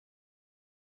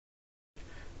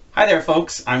Hi there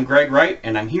folks, I'm Greg Wright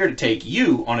and I'm here to take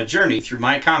you on a journey through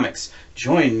my comics.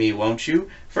 Join me, won't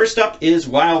you? First up is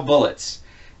Wild Bullets.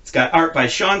 It's got art by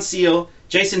Sean Seal,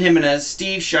 Jason Jimenez,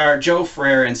 Steve Shar, Joe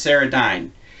Frere, and Sarah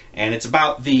Dine. And it's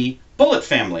about the Bullet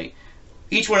family.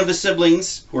 Each one of the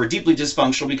siblings, who are deeply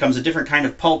dysfunctional, becomes a different kind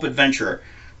of pulp adventurer.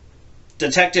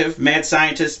 Detective, mad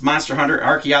scientist, monster hunter,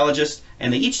 archaeologist,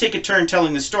 and they each take a turn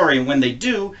telling the story, and when they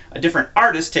do, a different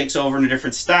artist takes over in a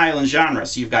different style and genre.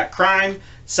 So you've got crime,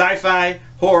 sci-fi,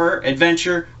 horror,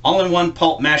 adventure, all in one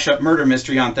pulp mashup murder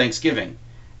mystery on Thanksgiving.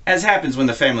 As happens when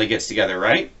the family gets together,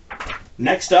 right?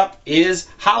 Next up is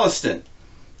Holliston.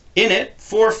 In it,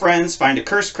 4 friends find a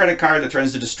cursed credit card that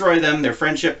threatens to destroy them, their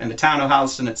friendship, and the town of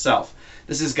Holliston itself.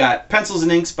 This has got pencils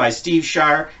and inks by Steve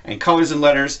Shar and colors and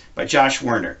letters by Josh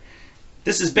Werner.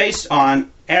 This is based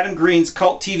on Adam Green's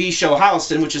cult TV show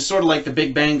Holliston, which is sort of like the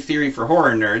Big Bang Theory for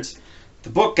horror nerds. The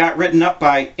book got written up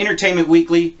by Entertainment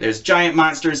Weekly. There's giant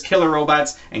monsters, killer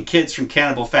robots, and kids from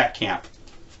Cannibal Fat Camp.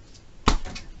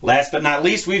 Last but not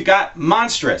least, we've got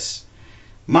Monstrous.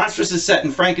 Monstrous is set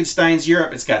in Frankenstein's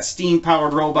Europe. It's got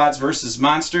steam-powered robots versus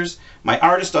monsters. My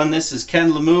artist on this is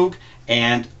Ken Lemoog,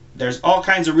 and there's all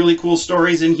kinds of really cool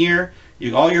stories in here.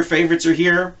 All your favorites are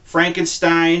here.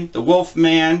 Frankenstein, the Wolf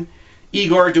Man,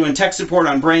 Igor doing tech support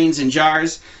on brains in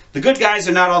jars. The good guys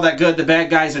are not all that good. The bad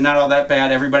guys are not all that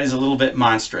bad. Everybody's a little bit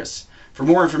monstrous. For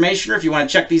more information, or if you want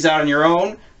to check these out on your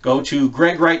own, go to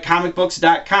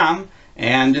gregwrightcomicbooks.com.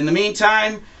 And in the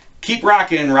meantime, keep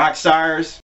rocking, rock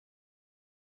stars.